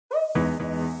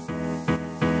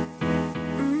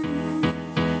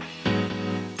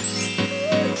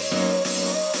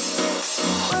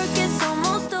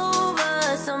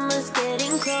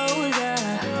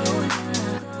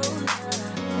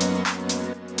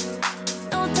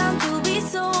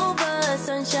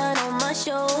sunshine on my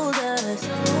shoulders.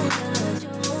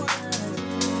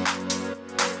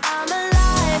 I'm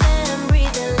alive and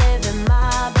breathing, living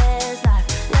my best life.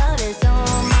 Love is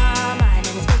on my mind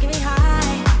and it's making me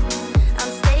high.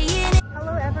 I'm staying.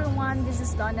 Hello everyone, this is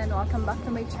Donna and welcome back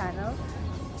to my channel.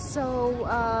 So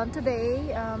today,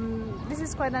 this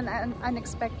is quite an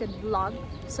unexpected vlog.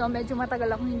 So medyo matagal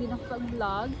akong hindi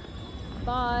nakapag-vlog.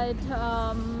 But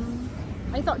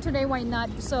I thought today, why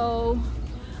not? So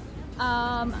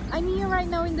I'm here right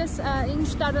now in this in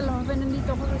Stadelhofen.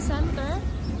 Nandito ako sa center.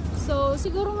 So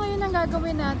siguro ngayon ang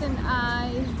gagawin natin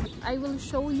ay I will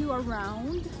show you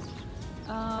around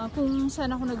kung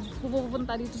saan ako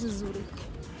nagpupunta dito sa Zurich.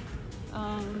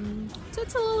 So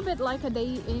it's a little bit like a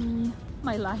day in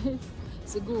my life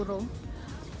siguro.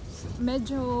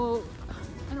 Medyo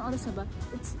ano oras na ba?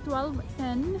 It's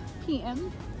 12:10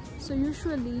 p.m. So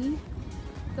usually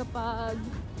kapag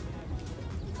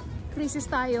crisis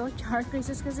tayo,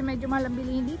 crisis kasi medyo mahal ang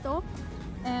bilihin dito,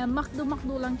 makdo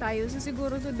lang tayo. So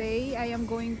siguro today I am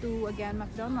going to again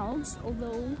McDonald's,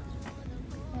 although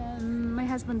my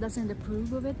husband doesn't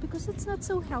approve of it because it's not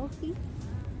so healthy.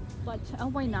 But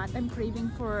why not? I'm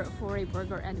craving for a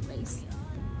burger anyways.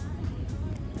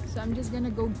 So I'm just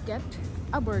gonna go get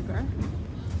a burger.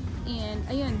 And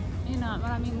ayun na,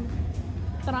 maraming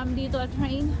tram dito at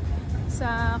train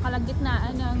sa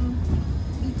kalagitnaan ng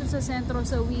dito sa sentro.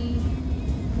 So we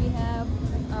have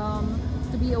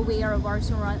to be aware of our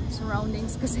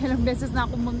surroundings kasi ilang beses na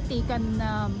akong muntikan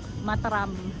na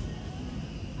matram.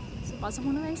 So pasok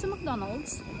muna tayo sa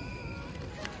McDonald's.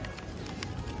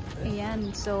 Ayan,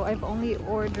 so I've only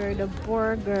ordered a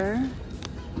burger,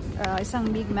 isang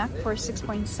Big Mac for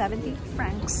 6.70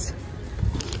 francs.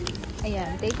 Ayan,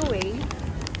 takeaway.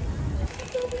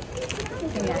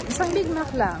 Ayan, isang Big Mac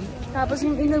lang. Tapos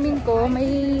yung inumin ko,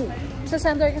 may sa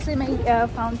center kasi may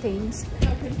fountains.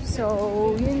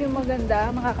 So, yun yung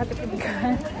maganda, makakatipid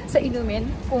ka sa inumin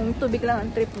kung tubig lang ang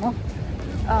trip mo.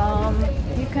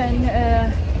 You can,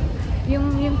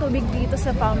 yung tubig dito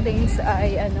sa fountains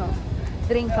ay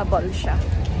drinkable siya.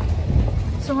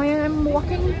 So ngayon I'm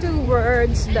walking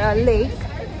towards the lake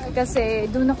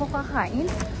kasi doon ako kakain.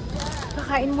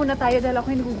 Kakain muna tayo dahil ako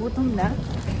nagugutom na.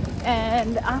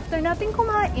 And after natin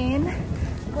kumain,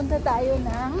 punta tayo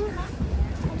ng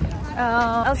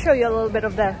I'll show you a little bit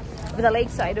of the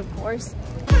lakeside, of course.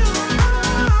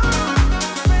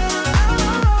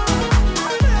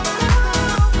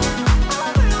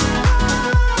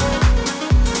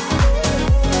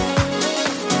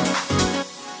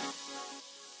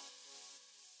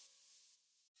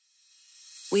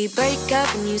 We break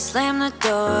up and you slam the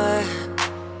door.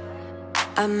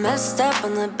 I messed up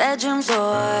on the bedroom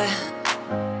floor.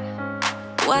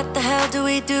 What the hell do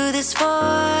we do this for?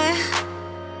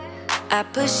 I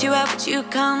push you out but you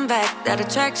come back. That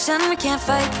attraction, we can't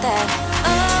fight that.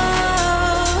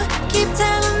 Oh, keep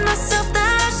telling myself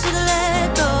that I should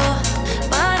let go,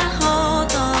 but I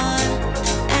hold on.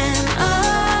 And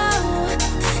oh,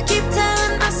 keep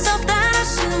telling myself that I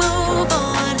should move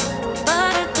on,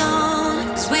 but I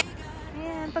don't. Sweet.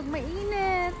 Ayan, pag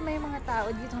mainit, may mga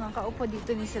tao dito nakaupo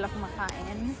dito, hindi sila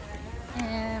kumakain.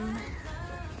 And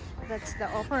that's the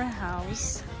opera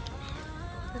house.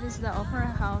 That is the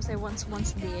opera house. I once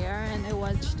there and I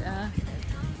watched a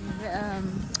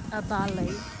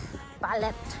ballet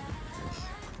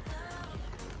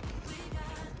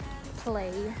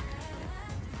play.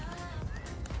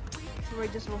 So we're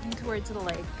just walking towards the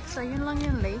lake. So yun lang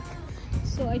yung lake.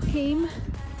 So I came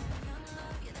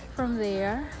from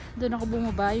there. Doon ako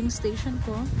bumaba yung station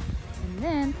ko. And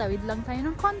then tawid lang tayo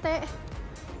ng konti.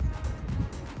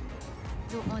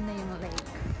 Doon na yung lake.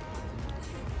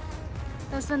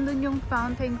 Tapos nandun yung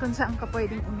fountain kung saan ka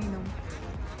pwedeng uminom.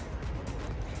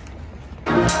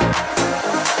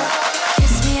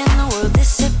 Kiss me and the world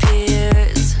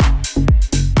disappears.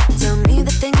 Tell me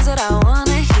the things that I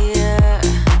wanna hear.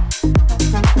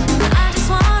 I just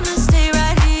wanna stay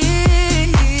right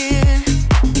here.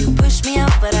 You push me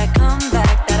out but I come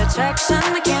back. That attraction,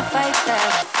 I can't fight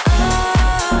that.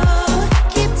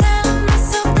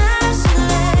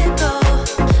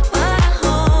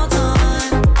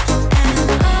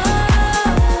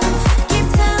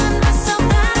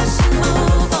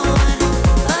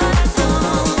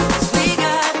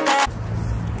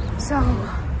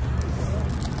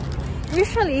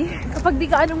 Usually, kapag di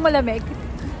ka anong malamig,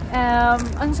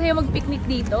 ang saya mag-picnic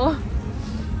dito.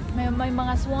 May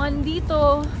mga swan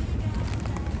dito.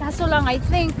 Kaso lang, I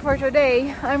think for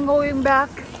today, I'm going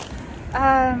back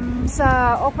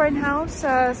sa open house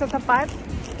sa tapat.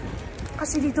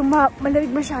 Kasi dito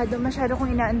malamig masyado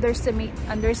kong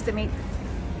ina-underestimate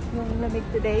yung lamig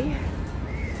today.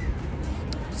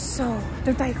 So,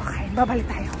 doon tayo kakain. Babalik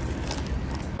tayo.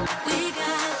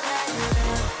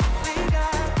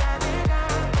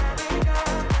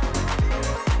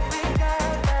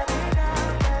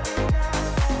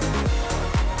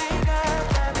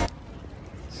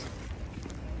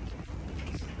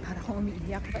 Para akong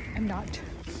umiiyak, but I'm not.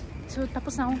 So,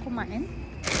 tapos na akong kumain.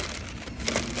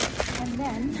 And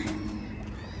then,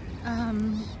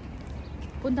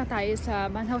 punta tayo sa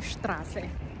Bahnhofstrasse.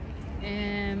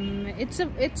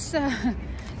 It's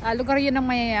lugar yun ng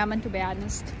mayayaman, to be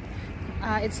honest.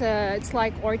 It's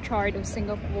like orchard of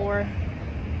Singapore.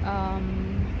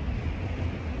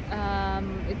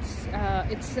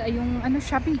 It's yung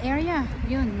shopping area.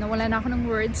 Yun, nawala na ako ng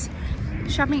words.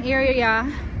 Shopping area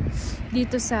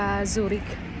dito sa Zurich.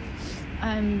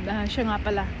 Siya nga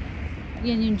pala.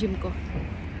 Yan yung gym ko.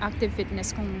 Active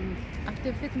fitness kung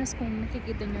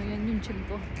nakikita nyo, yan yung gym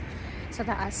ko sa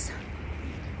taas.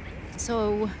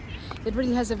 So it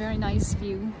really has a very nice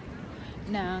view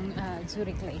ng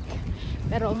Zurich Lake.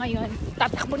 Pero ngayon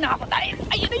tatakbo na ako dahil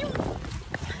ayun na yung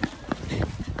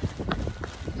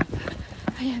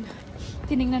ayan,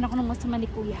 tinignan ako ng masama ni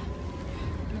kuya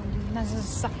nung nasa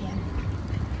sasakyan.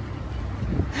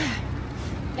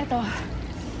 Eto,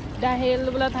 dahil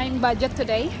wala tayong budget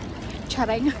today,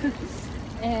 charing.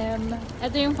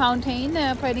 Ito yung fountain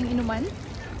na pwedeng inuman.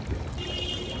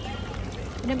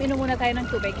 Inom muna tayo ng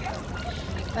tubig.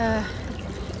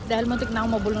 Dahil muntik na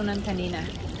akong mabulunan kanina.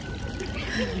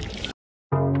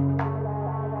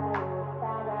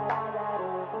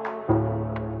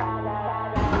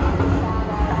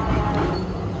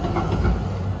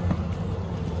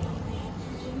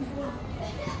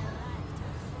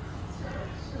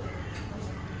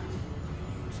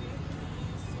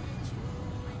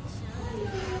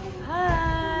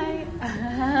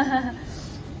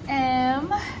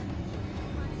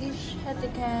 Ich hätte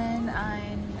gern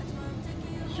ein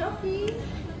Schoki,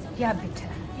 ja bitte.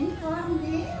 in Form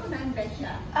D und ein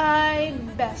Becher.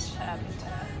 Ein Becher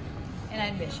bitte. In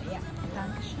ein Becher, ja.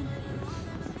 Dankeschön.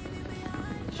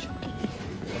 Schoki.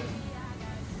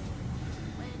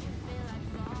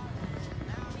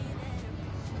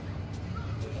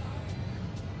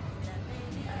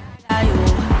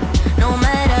 No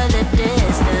matter the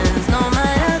distance, no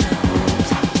matter the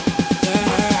moves,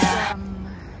 yeah.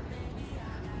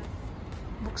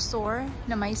 Bookstore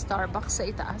na may Starbucks sa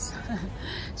itaas.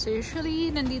 So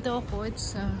usually nandito ako,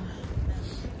 it's a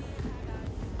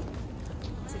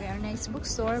very nice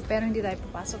bookstore, pero hindi tayo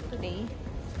papasok today.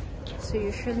 So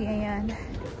usually ayan,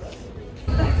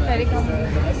 pwede kang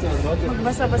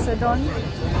magbasa-basa doon.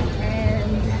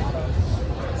 And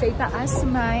sa itaas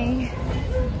may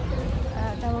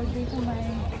tawag dito, may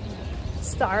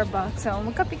Starbucks. So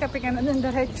magkapi-kapi ka na ng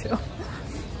diretso.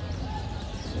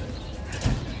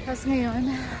 Tapos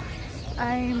ngayon,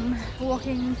 I'm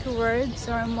walking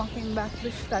back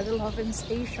to Stadelhofen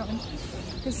station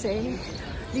kasi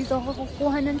dito ako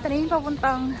kukuha ng train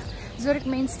papuntang Zurich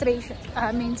main station.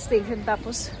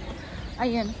 Tapos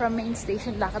ayan, from main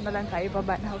station lakad na lang tayo pa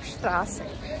Bahnhofstrasse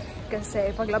kasi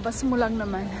paglabas mo lang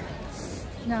naman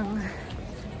ng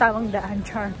tawang daan,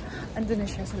 charm, andun na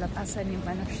siya sa lapasan ng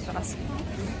Bahnhofstrasse.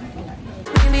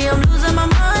 Maybe I'm losing my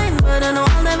mind, but I know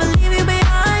I'll never leave you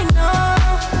behind. No,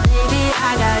 baby,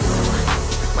 I got you.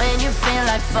 When you feel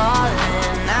like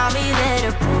falling, I'll be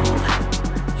there to prove,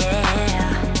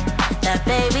 yeah, that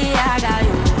baby, I got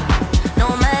you. No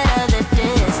matter the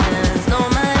distance, no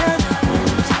matter the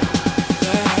moves,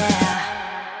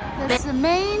 yeah. That's the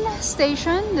main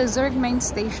station, the Zurich main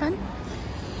station.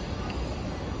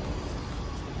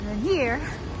 And then here,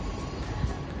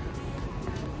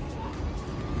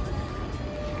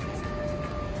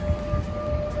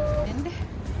 and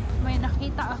may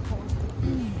nakita ako.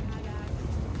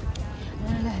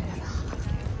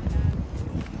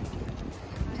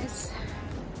 This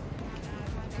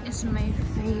is my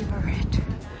favorite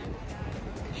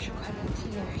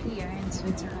chocolatier here in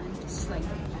Switzerland. It's like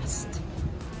the best.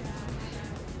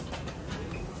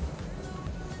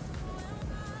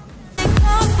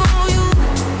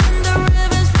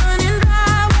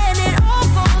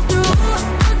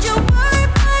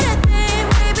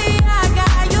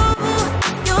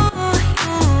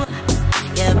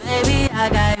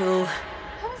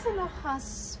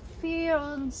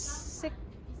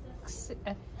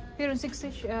 Has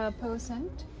 64%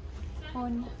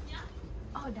 on.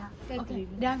 Oh, okay.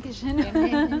 Dankeschön.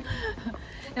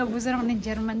 Nabusan ako ng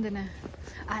German doon na.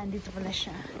 Andito pala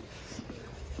siya.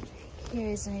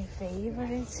 Here is my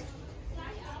favorite.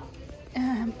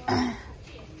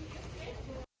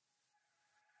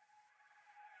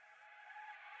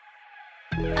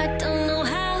 I don't know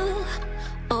how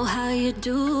or how you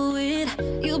do it.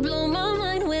 You blow my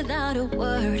mind without a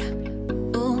word.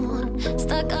 Ooh,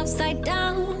 stuck upside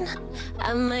down.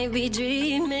 I might be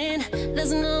dreaming.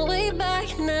 There's no way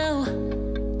back now.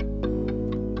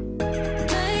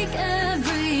 Take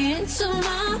every inch of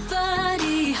my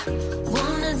body.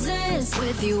 Wanna dance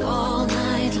with you all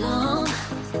night long.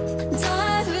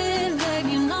 Dive in, babe,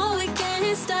 you know we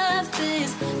can't stop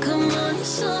this. Come on and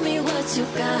show me what you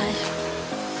got.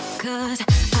 'Cause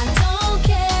I don't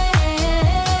care.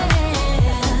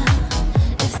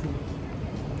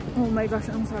 Oh my gosh,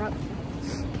 ang sarap.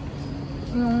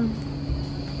 Yung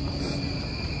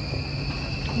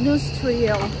news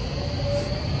trail.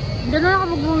 Gano'n ako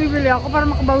magbumibili ako para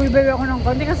makabawi-bawi ako ng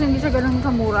konti kasi hindi siya ganun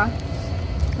kamura.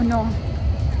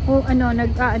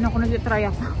 Nag-try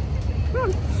ako.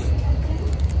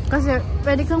 Kasi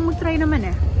pwede kang mag-try naman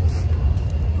eh.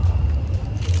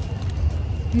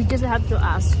 You just have to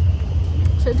ask.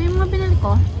 So ito yung mga binili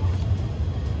ko.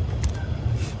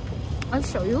 I'll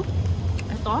show you.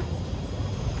 Ito.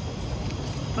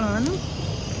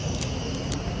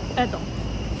 Ito.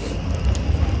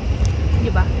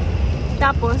 Diba?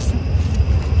 Tapos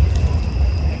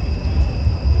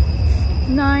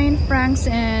 9 francs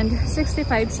and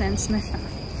 65 cents na siya.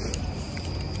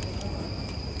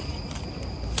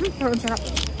 Pero sarap.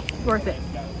 Worth it.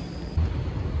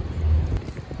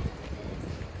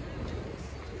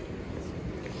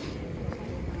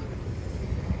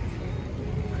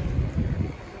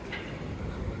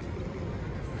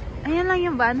 Ayan lang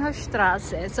yung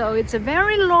Bahnhofstrasse. So it's a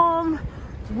very long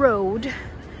road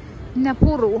na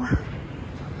puro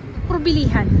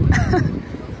bilihan.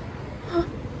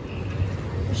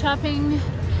 Shopping.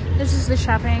 This is the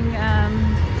shopping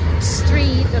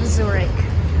street of Zurich.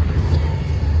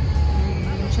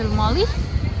 Chill Molly.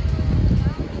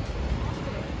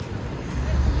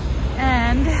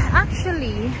 And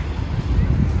actually,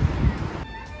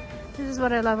 this is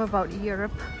what I love about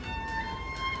Europe.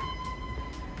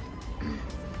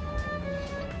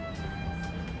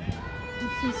 You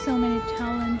see so many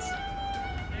talents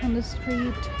on the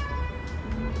street.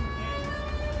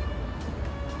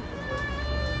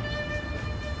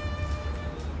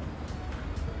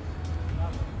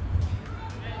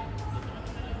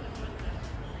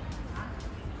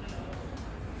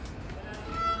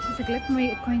 Saglit,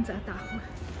 may coins ata ako.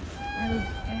 I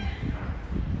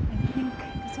think,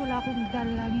 kasi wala akong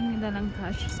laging nilalang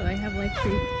cash. So I have like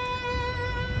 3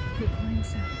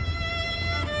 coins.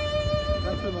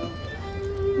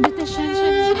 Bitte schön,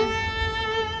 schön, schön.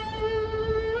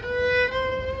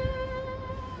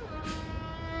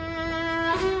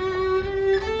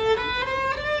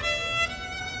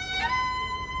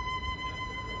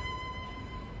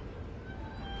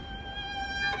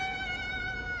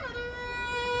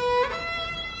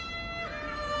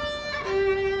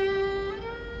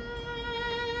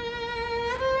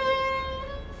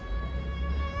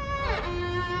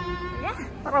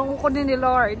 Parang kukunin ni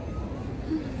Lord.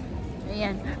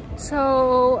 Ayan.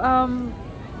 So,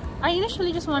 I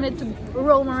initially just wanted to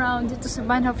roam around to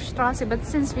Bahnhofstrasse, but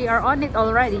since we are on it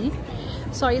already,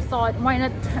 so I thought, why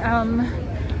not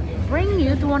bring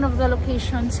you to one of the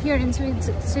locations here in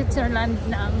Switzerland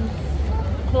ng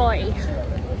Chloe,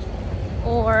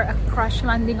 or a crash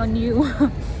landing on you.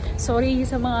 Sorry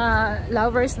sa mga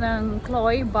lovers ng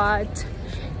Chloe, but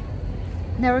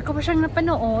never ko pa siyang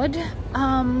napanood.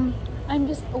 I'm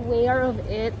just aware of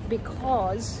it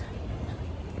because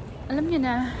alam nyo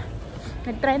na,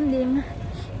 nag-trending.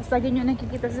 Tapos lagi nyo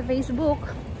nakikita sa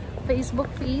Facebook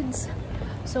feeds.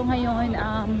 So ngayon,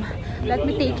 let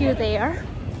me take you there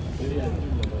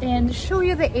and show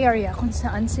you the area kung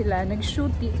saan sila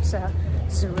nag-shoot dito sa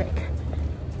Zurich.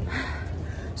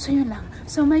 So yun lang.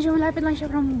 So medyo malapit lang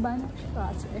siya from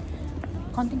Bahnhofstrasse.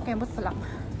 Konting kembot pa lang.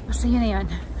 Basta yun na yan.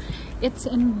 It's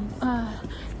in, I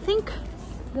think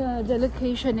the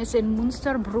location is in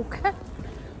Münsterbrücke.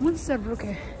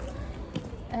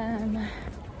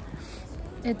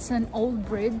 It's an old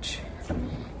bridge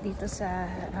dito sa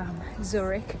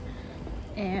Zurich,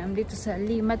 and dito sa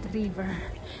Limmat River.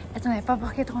 Ito na,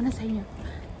 ipapakita ko na sa inyo.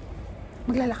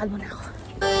 Maglalakad muna ako.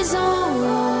 They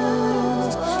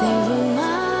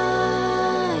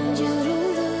remind you to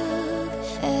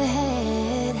look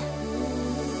ahead,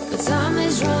 but time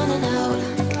is running out.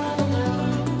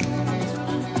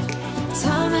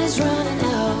 Time is running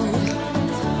out.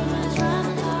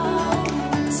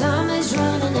 Time is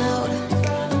running out.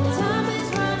 Time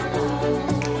is running out.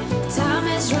 Time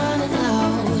is running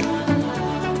out.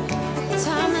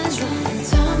 Time is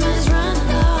running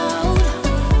out.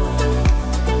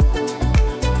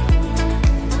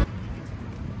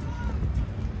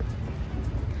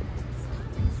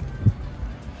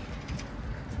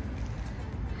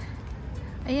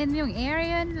 Ayan yung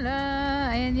area nila.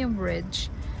 Ayan yung bridge.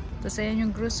 Tapos ayan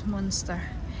yung Grossmünster.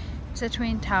 It's a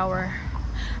twin tower.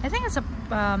 I think it's a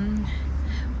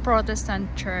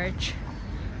Protestant church.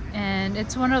 And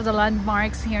it's one of the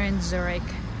landmarks here in Zurich.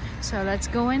 So let's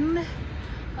go and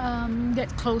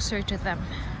get closer to them.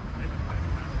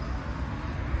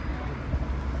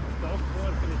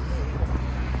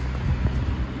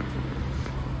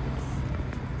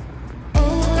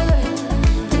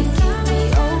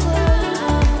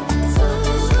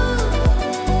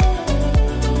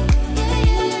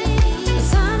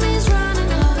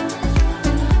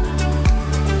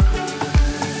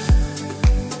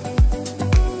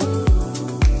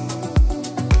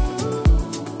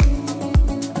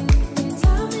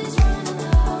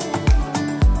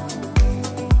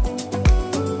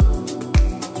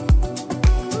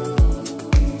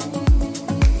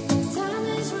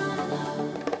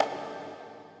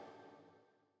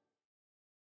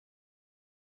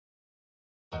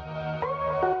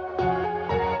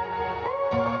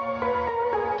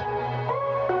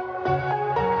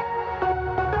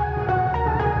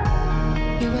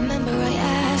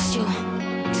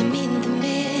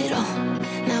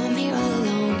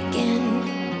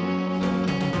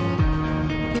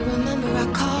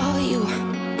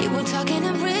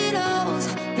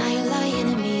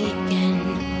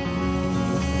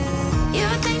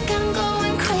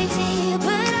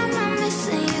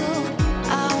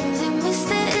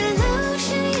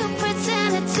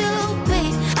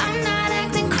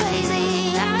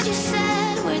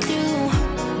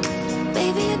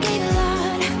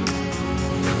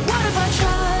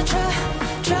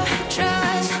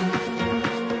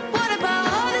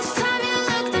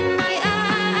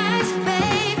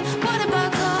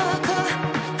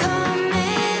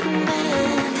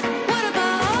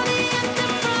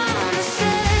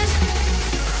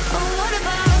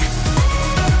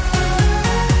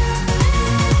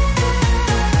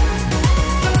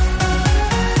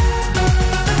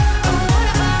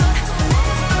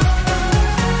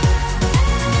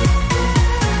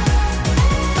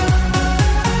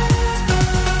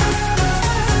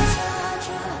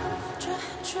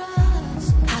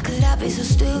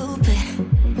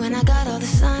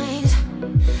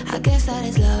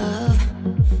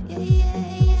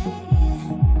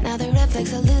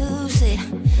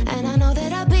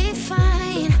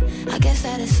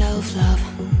 Self-love.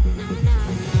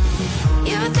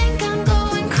 You think I'm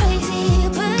going crazy,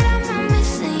 but I'm not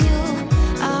missing you.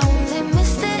 I only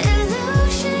miss the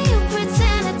illusion you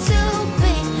pretended to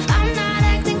be. I'm not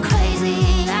acting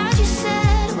crazy, I just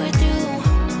said we're through.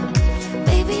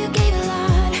 Baby, you gave a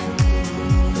lot.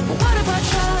 What about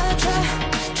trust?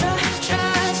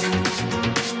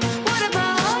 What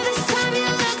about all this time you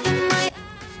looked in my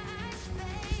eyes?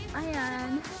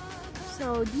 Ayan.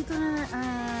 So, dito na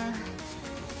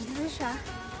siya.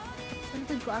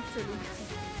 Palitan ko actually.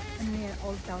 Ano yan,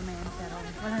 Old Town na yan. Pero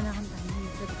wala na akong time.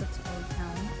 Palitan sa Old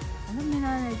Town. Alam niyo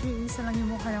na, isa lang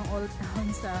yung mukha ng Old Town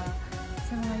sa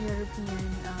mga European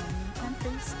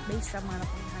countries based sa mga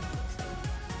napuntahan ko. So,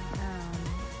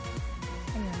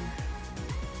 ayan.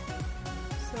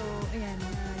 So, ayan.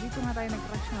 Dito nga tayo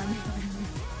nag-crash namin.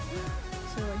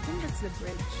 So, I think that's the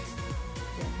bridge.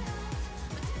 Then,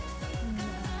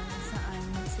 saan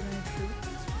sila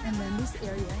nag-shoot. And then this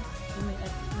area, may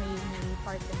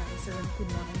part na isa lang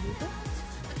kununan dito.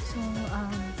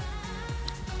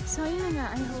 So yun na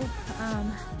nga. I hope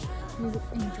you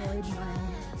enjoyed my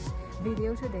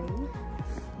video today.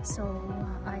 So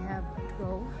I have to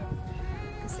go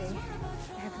kasi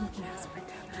I have a meeting husband.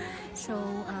 So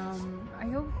I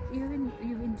hope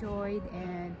you've enjoyed,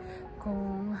 and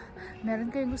kung meron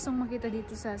kayong gustong makita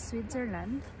dito sa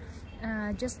Switzerland,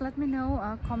 just let me know,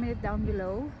 comment it down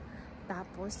below.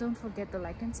 Tapos, don't forget to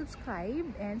like and subscribe.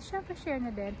 And syempre, share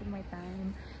na din kung may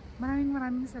time.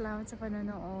 Maraming salamat sa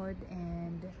panonood.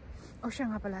 And, siya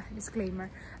nga pala,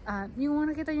 disclaimer. Yung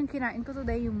mga nakita yung kinain ko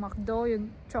today, yung McDo, yung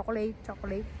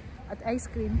chocolate, at ice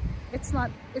cream, it's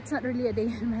not really a day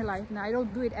in my life na I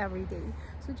don't do it every day.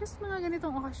 So, just mga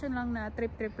ganitong okasyon lang na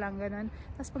trip lang, ganun.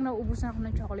 Tapos, pag nauubusan ako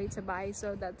ng chocolate sa bahay,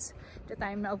 so that's the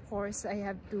time na, of course, I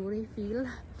have to refill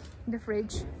the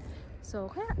fridge. So,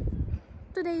 kaya,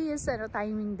 today is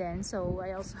timing then, so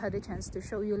I also had a chance to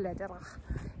show you Lederach.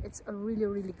 It's a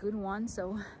really good one.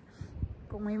 So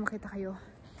kung may makita kayo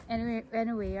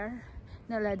anywhere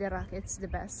na Lederach, it's the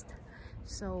best.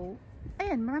 So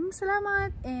ayan, maraming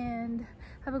salamat and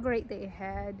have a great day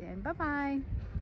ahead, and bye bye.